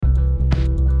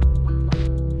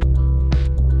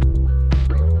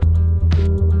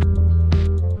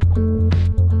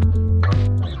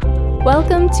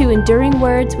Welcome to Enduring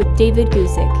Words with David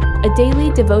Guzik, a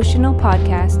daily devotional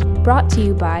podcast brought to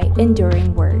you by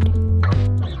Enduring Word.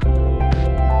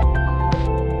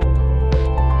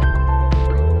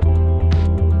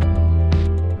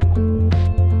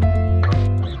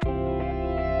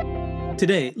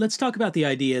 Today, let's talk about the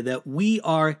idea that we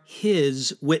are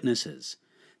His witnesses,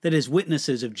 that is,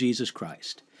 witnesses of Jesus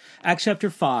Christ. Acts chapter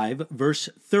 5, verse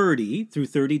 30 through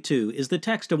 32 is the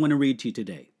text I want to read to you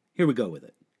today. Here we go with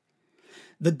it.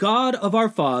 The God of our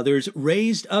fathers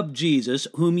raised up Jesus,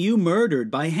 whom you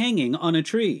murdered by hanging on a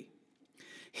tree.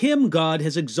 Him God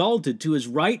has exalted to His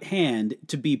right hand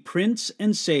to be Prince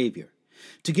and Savior,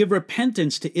 to give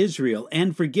repentance to Israel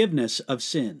and forgiveness of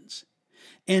sins.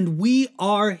 And we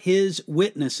are His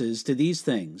witnesses to these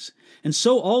things, and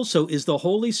so also is the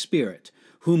Holy Spirit,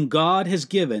 whom God has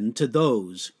given to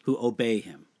those who obey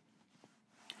Him.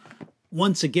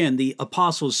 Once again, the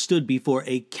apostles stood before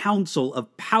a council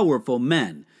of powerful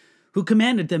men who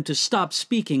commanded them to stop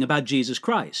speaking about Jesus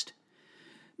Christ.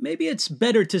 Maybe it's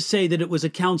better to say that it was a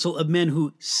council of men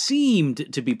who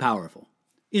seemed to be powerful.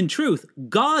 In truth,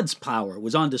 God's power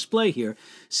was on display here,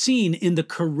 seen in the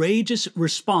courageous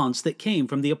response that came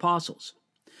from the apostles.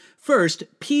 First,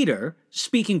 Peter,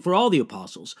 speaking for all the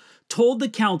apostles, told the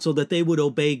council that they would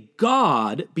obey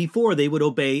God before they would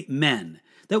obey men.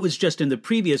 That was just in the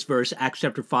previous verse, Acts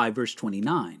chapter 5, verse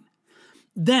 29.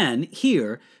 Then,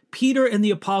 here, Peter and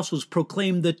the apostles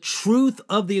proclaimed the truth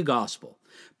of the gospel,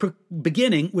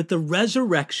 beginning with the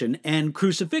resurrection and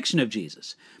crucifixion of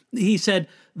Jesus. He said,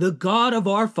 "The God of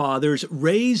our fathers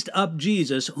raised up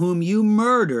Jesus, whom you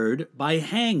murdered by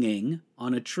hanging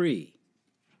on a tree."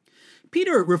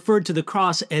 Peter referred to the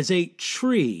cross as a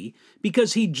tree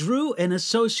because he drew an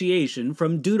association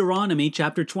from Deuteronomy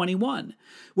chapter 21,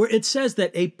 where it says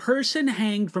that a person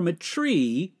hanged from a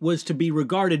tree was to be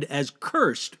regarded as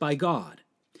cursed by God.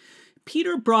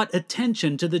 Peter brought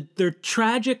attention to their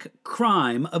tragic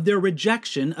crime of their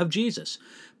rejection of Jesus,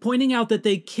 pointing out that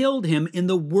they killed him in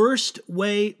the worst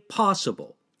way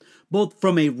possible, both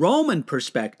from a Roman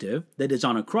perspective, that is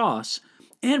on a cross,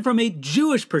 and from a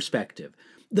Jewish perspective,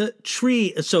 the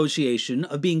tree association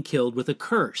of being killed with a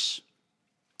curse.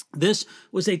 This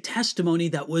was a testimony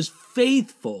that was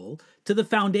faithful to the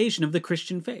foundation of the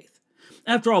Christian faith.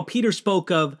 After all, Peter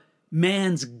spoke of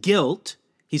man's guilt.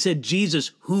 He said,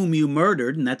 Jesus, whom you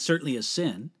murdered, and that's certainly a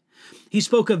sin. He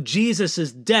spoke of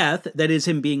Jesus' death, that is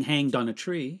him being hanged on a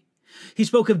tree. He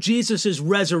spoke of Jesus'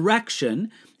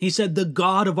 resurrection. He said, the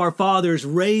God of our fathers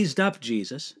raised up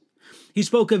Jesus. He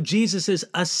spoke of Jesus'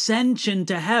 ascension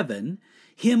to heaven,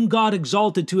 him God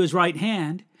exalted to His right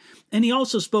hand. And he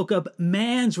also spoke of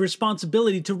man's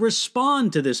responsibility to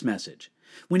respond to this message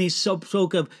when he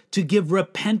spoke of to give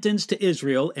repentance to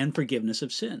Israel and forgiveness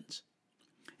of sins.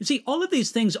 You see, all of these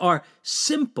things are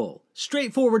simple,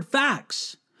 straightforward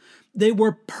facts. They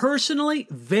were personally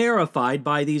verified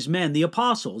by these men, the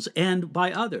apostles, and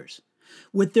by others.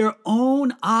 With their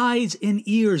own eyes and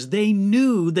ears, they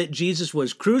knew that Jesus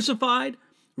was crucified,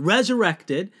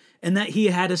 resurrected, and that He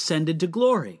had ascended to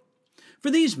glory. For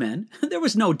these men, there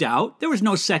was no doubt, there was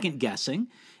no second guessing.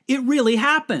 It really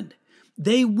happened.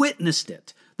 They witnessed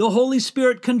it. The Holy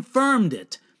Spirit confirmed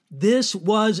it. This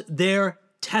was their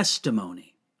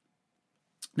testimony.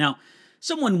 Now,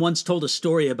 someone once told a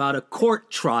story about a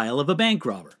court trial of a bank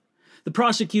robber. The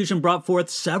prosecution brought forth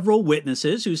several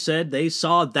witnesses who said they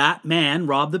saw that man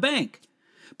rob the bank.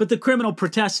 But the criminal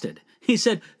protested. He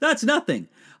said, "That's nothing.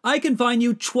 I can find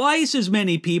you twice as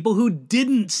many people who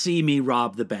didn't see me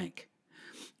rob the bank."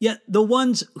 Yet the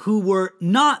ones who were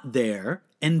not there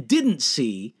and didn't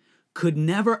see could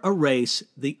never erase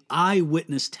the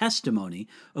eyewitness testimony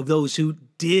of those who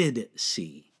did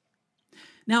see.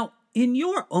 Now, in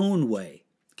your own way,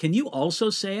 can you also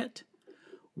say it?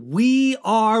 We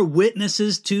are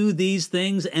witnesses to these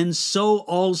things, and so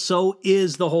also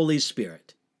is the Holy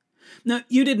Spirit. Now,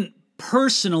 you didn't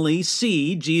personally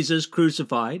see Jesus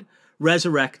crucified,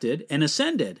 resurrected, and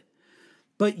ascended,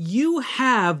 but you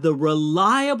have the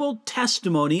reliable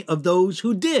testimony of those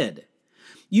who did.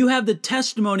 You have the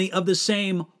testimony of the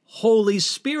same Holy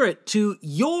Spirit to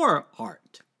your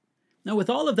heart. Now, with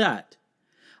all of that,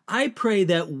 I pray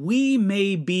that we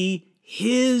may be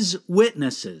His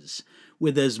witnesses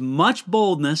with as much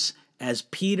boldness as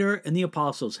Peter and the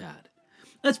apostles had.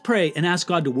 Let's pray and ask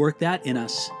God to work that in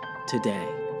us today.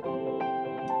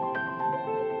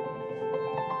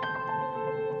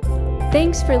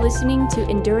 Thanks for listening to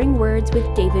Enduring Words with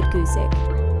David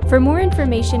Guzik. For more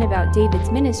information about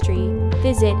David's ministry,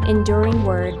 visit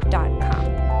enduringword.com.